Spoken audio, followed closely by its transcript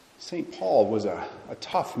St. Paul was a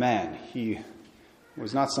tough man. He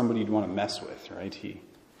was not somebody you'd want to mess with, right? He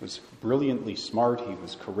was brilliantly smart. He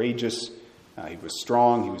was courageous. He was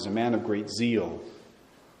strong. He was a man of great zeal.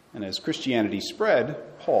 And as Christianity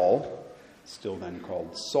spread, Paul, still then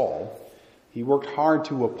called Saul, he worked hard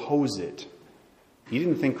to oppose it. He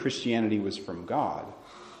didn't think Christianity was from God.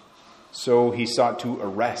 So he sought to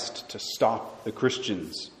arrest, to stop the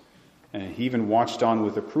Christians. And he even watched on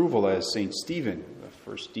with approval as St. Stephen, the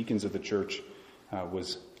first deacons of the church,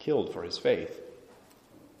 was killed for his faith.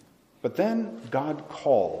 But then God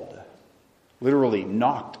called, literally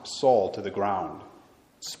knocked Saul to the ground,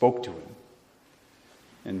 spoke to him.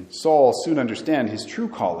 And Saul soon understood his true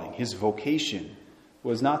calling, his vocation,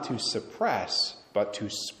 was not to suppress, but to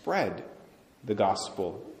spread the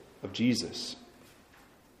gospel of Jesus.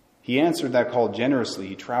 He answered that call generously.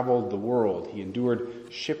 He traveled the world. He endured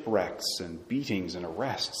shipwrecks and beatings and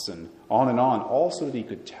arrests and on, all so that he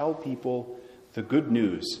could tell people the good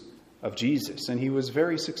news of Jesus. And he was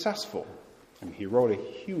very successful. And he wrote a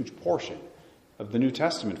huge portion of the New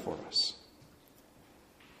Testament for us.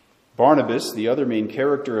 Barnabas, the other main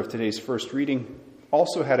character of today's first reading,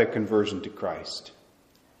 also had a conversion to Christ.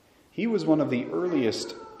 He was one of the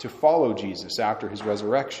earliest to follow Jesus after his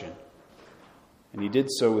resurrection. And he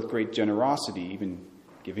did so with great generosity, even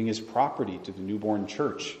giving his property to the newborn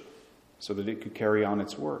church so that it could carry on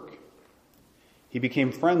its work. He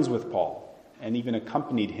became friends with Paul and even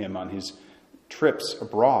accompanied him on his trips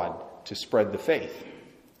abroad to spread the faith.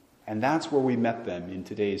 And that's where we met them in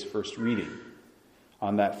today's first reading,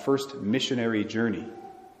 on that first missionary journey.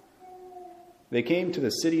 They came to the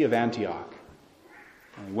city of Antioch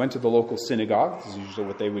and went to the local synagogue. This is usually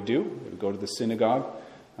what they would do. They would go to the synagogue.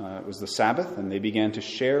 It was the Sabbath, and they began to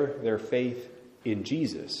share their faith in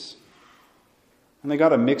Jesus. And they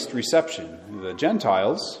got a mixed reception. The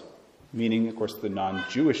Gentiles, meaning, of course, the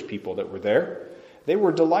non-Jewish people that were there, they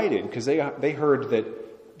were delighted because they heard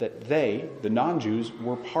that they, the non-Jews,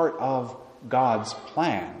 were part of God's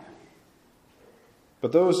plan.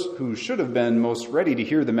 But those who should have been most ready to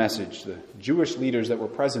hear the message, the Jewish leaders that were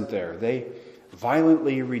present there, they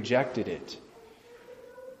violently rejected it.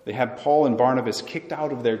 They had Paul and Barnabas kicked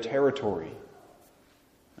out of their territory.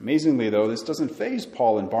 Amazingly, though, this doesn't faze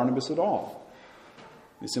Paul and Barnabas at all.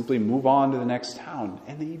 They simply move on to the next town,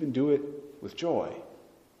 and they even do it with joy.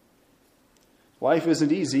 Life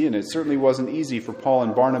isn't easy, and it certainly wasn't easy for Paul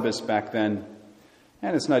and Barnabas back then,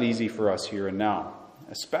 and it's not easy for us here and now.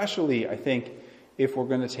 Especially, I think, if we're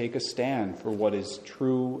going to take a stand for what is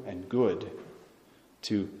true and good,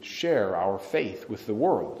 to share our faith with the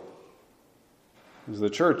world. As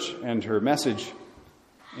the church and her message,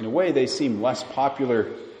 in a way, they seem less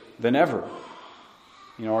popular than ever.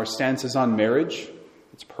 Our stances on marriage,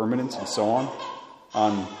 its permanence and so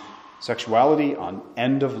on sexuality, on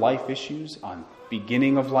end-of-life issues, on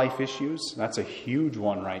beginning-of-life issues. That's a huge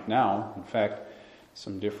one right now. In fact,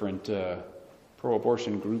 some different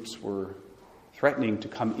pro-abortion groups were threatening to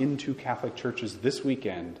come into Catholic churches this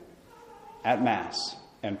weekend at Mass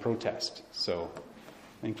and protest. So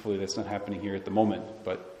thankfully that's not happening here at the moment.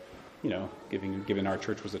 But, given our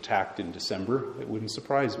church was attacked in December, it wouldn't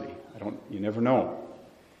surprise me. You never know.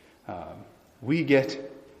 We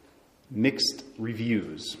get mixed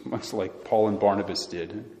reviews, much like Paul and Barnabas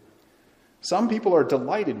did. Some people are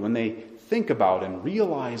delighted when they think about and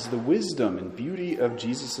realize the wisdom and beauty of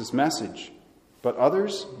Jesus' message. But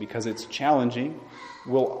others, because it's challenging,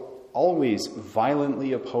 will always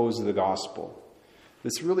violently oppose the gospel.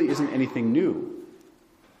 This really isn't anything new.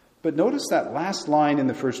 But notice that last line in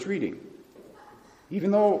the first reading.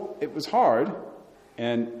 Even though it was hard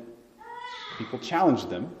and people challenged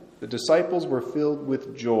them, the disciples were filled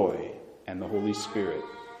with joy and the Holy Spirit.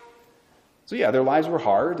 So their lives were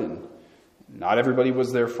hard and not everybody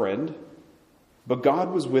was their friend, but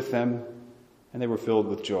God was with them and they were filled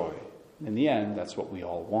with joy. In the end, that's what we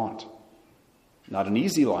all want. Not an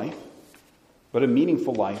easy life, but a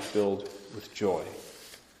meaningful life filled with joy.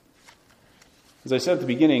 As I said at the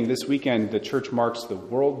beginning, this weekend the church marks the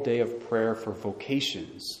World Day of Prayer for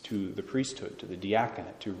vocations to the priesthood, to the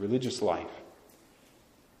diaconate, to religious life.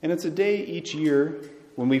 And it's a day each year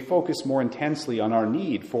when we focus more intensely on our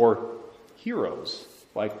need for heroes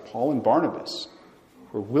like Paul and Barnabas,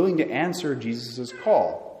 who are willing to answer Jesus'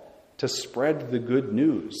 call to spread the good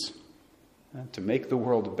news, to make the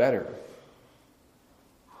world better.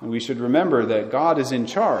 And we should remember that God is in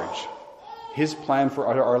charge. His plan for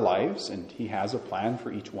our lives, and he has a plan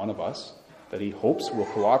for each one of us that he hopes we'll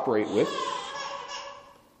cooperate with.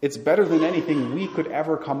 It's better than anything we could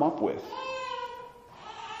ever come up with.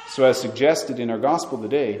 So as suggested in our gospel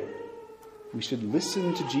today, we should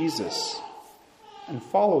listen to Jesus and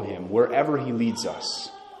follow him wherever he leads us.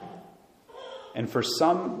 And for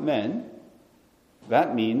some men,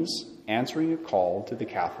 that means answering a call to the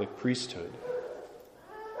Catholic priesthood.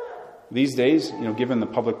 These days, given the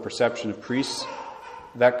public perception of priests,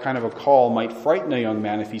 that kind of a call might frighten a young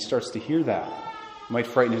man if he starts to hear that. It might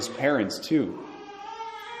frighten his parents too.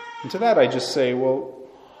 And to that I just say, well,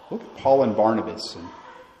 look at Paul and Barnabas, and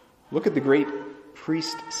look at the great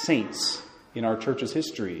priest saints in our church's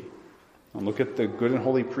history, and look at the good and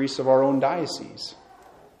holy priests of our own diocese.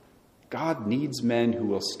 God needs men who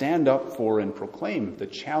will stand up for and proclaim the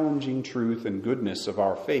challenging truth and goodness of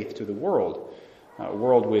our faith to the world, a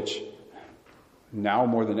world which, now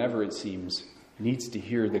more than ever it seems, needs to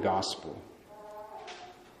hear the gospel.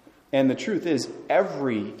 And the truth is,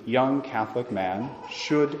 every young Catholic man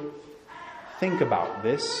should think about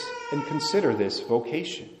this and consider this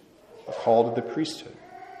vocation, a call to the priesthood.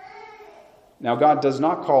 Now, God does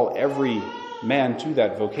not call every man to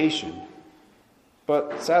that vocation,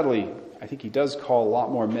 but sadly, I think he does call a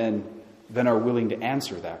lot more men than are willing to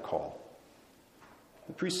answer that call.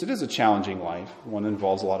 The priesthood is a challenging life. One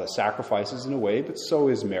involves a lot of sacrifices in a way, but so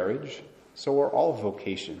is marriage. So are all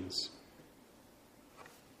vocations.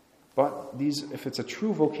 But if it's a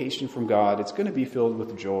true vocation from God, it's going to be filled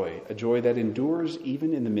with joy, a joy that endures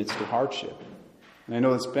even in the midst of hardship. And I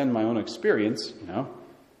know that's been my own experience,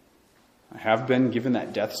 I have been given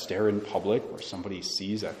that death stare in public where somebody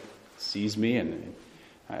sees me, and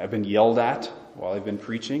I've been yelled at while I've been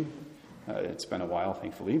preaching. It's been a while,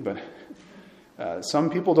 thankfully, but some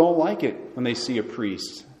people don't like it when they see a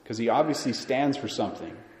priest because he obviously stands for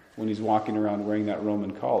something when he's walking around wearing that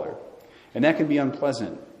Roman collar. And that can be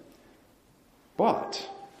unpleasant. But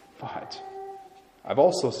I've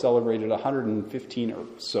also celebrated 115 or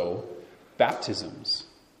so baptisms.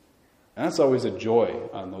 And that's always a joy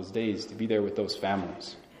on those days to be there with those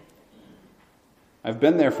families. I've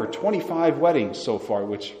been there for 25 weddings so far,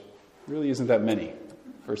 which really isn't that many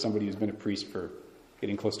for somebody who's been a priest for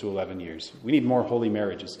getting close to 11 years. We need more holy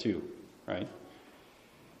marriages too, right?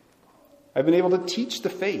 I've been able to teach the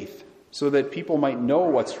faith so that people might know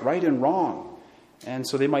what's right and wrong, and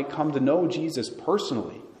so they might come to know Jesus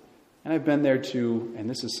personally. And I've been there to, and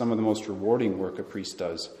this is some of the most rewarding work a priest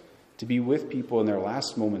does, to be with people in their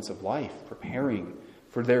last moments of life, preparing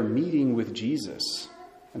for their meeting with Jesus,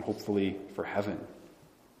 and hopefully for heaven.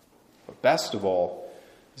 But best of all,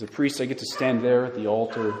 as a priest, I get to stand there at the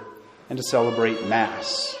altar and to celebrate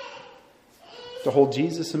Mass, to hold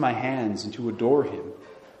Jesus in my hands and to adore him,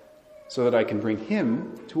 so that I can bring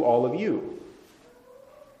him to all of you.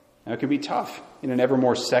 Now, it can be tough in an ever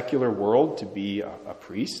more secular world to be a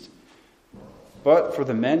priest, but for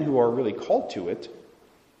the men who are really called to it,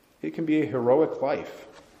 it can be a heroic life,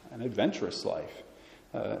 an adventurous life,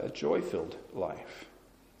 a joy-filled life.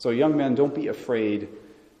 So young men, don't be afraid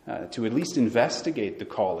to at least investigate the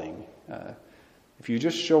calling. If you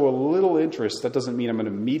just show a little interest, that doesn't mean I'm going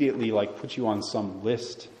to immediately put you on some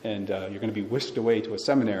list and you're going to be whisked away to a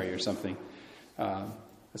seminary or something.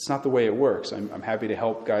 That's not the way it works. I'm happy to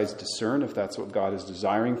help guys discern if that's what God is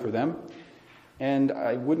desiring for them. And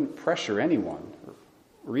I wouldn't pressure anyone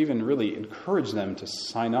or even really encourage them to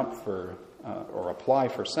sign up for or apply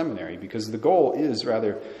for seminary, because the goal is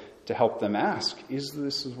rather to help them ask, is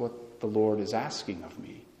this what the Lord is asking of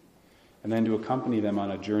me? And then to accompany them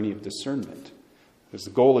on a journey of discernment. Because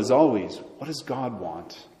the goal is always, what does God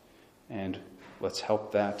want? And let's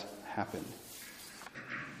help that happen.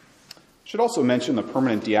 I should also mention the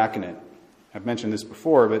permanent diaconate. I've mentioned this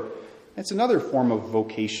before, but it's another form of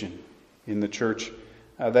vocation in the church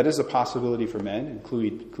that is a possibility for men,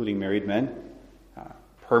 including married men.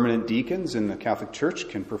 Permanent deacons in the Catholic Church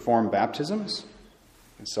can perform baptisms,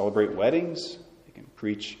 can celebrate weddings, they can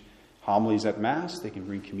preach homilies at Mass, they can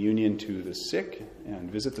bring communion to the sick and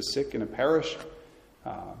visit the sick in a parish.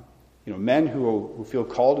 Men who feel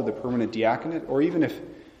called to the permanent diaconate, or even if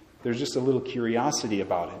there's just a little curiosity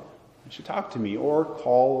about it, you should talk to me or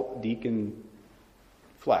call Deacon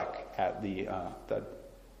Fleck at the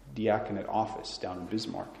diaconate office down in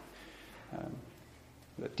Bismarck.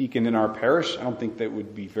 The deacon in our parish, I don't think that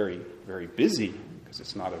would be very, very busy because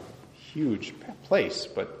it's not a huge place,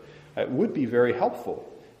 but it would be very helpful.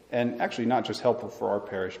 And actually not just helpful for our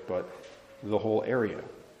parish, but the whole area.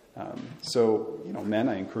 Men,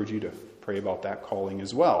 I encourage you to pray about that calling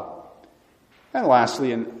as well. And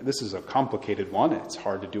lastly, and this is a complicated one, it's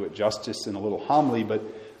hard to do it justice in a little homily, but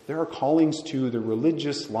there are callings to the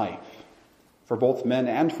religious life for both men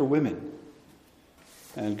and for women.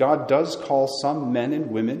 And God does call some men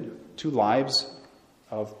and women to lives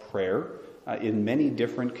of prayer in many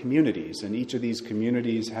different communities. And each of these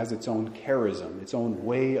communities has its own charism, its own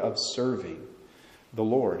way of serving. the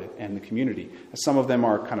Lord and the community. Some of them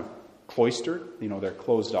are kind of cloistered, they're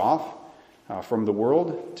closed off from the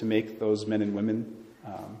world to make those men and women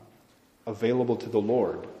available to the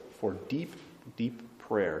Lord for deep, deep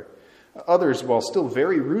prayer. Others, while still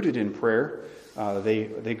very rooted in prayer,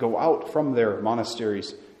 they go out from their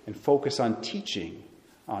monasteries and focus on teaching,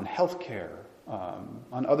 on healthcare,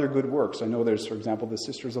 on other good works. I know there's, for example, the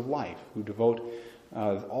Sisters of Life, who devote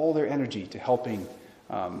all their energy to helping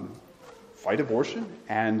fight abortion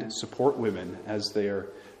and support women as they are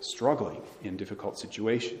struggling in difficult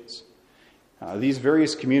situations. These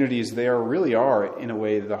various communities, they really are, in a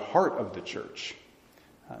way, the heart of the church.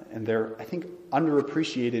 And they're, I think,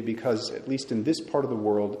 underappreciated because, at least in this part of the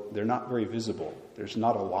world, they're not very visible. There's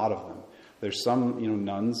not a lot of them. There's some,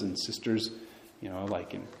 nuns and sisters,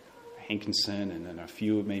 like in Hankinson and then a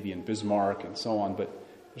few maybe in Bismarck and so on, but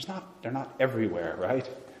they're not everywhere, right?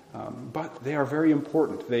 But they are very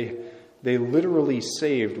important. They literally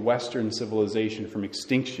saved Western civilization from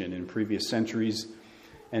extinction in previous centuries.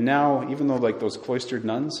 And now, even though like those cloistered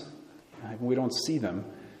nuns, we don't see them,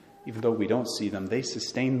 they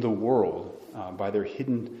sustain the world by their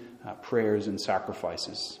hidden prayers and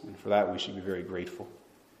sacrifices. And for that, we should be very grateful.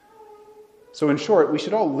 So in short, we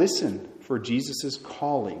should all listen for Jesus'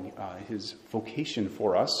 calling, his vocation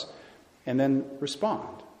for us, and then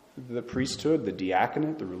respond. The priesthood, the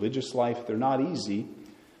diaconate, the religious life, they're not easy,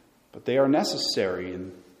 but they are necessary,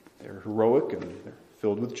 and they're heroic, and they're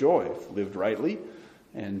filled with joy if lived rightly.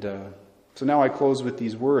 And so now I close with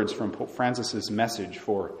these words from Pope Francis's message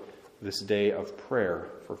for this day of prayer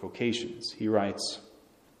for vocations. He writes,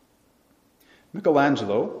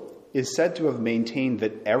 Michelangelo is said to have maintained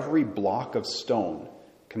that every block of stone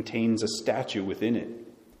contains a statue within it,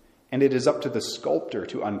 and it is up to the sculptor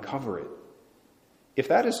to uncover it. If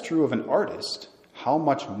that is true of an artist, how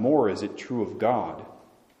much more is it true of God?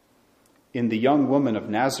 In the young woman of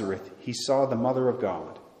Nazareth, he saw the Mother of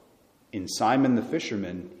God. In Simon the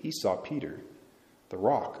fisherman, he saw Peter, the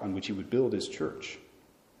rock on which he would build his church.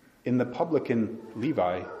 In the publican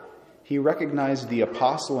Levi, he recognized the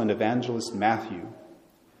apostle and evangelist Matthew.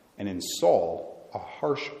 And in Saul, a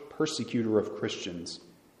harsh persecutor of Christians,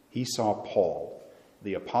 he saw Paul,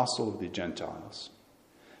 the apostle of the Gentiles.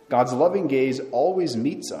 God's loving gaze always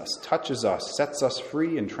meets us, touches us, sets us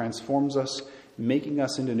free, and transforms us, making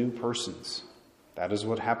us into new persons. That is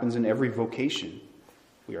what happens in every vocation.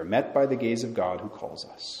 We are met by the gaze of God who calls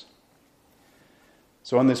us.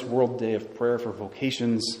 So on this World Day of Prayer for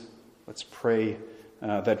Vocations, let's pray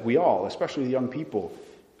that we all, especially the young people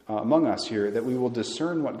among us here, that we will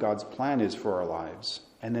discern what God's plan is for our lives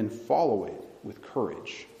and then follow it with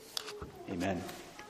courage. Amen.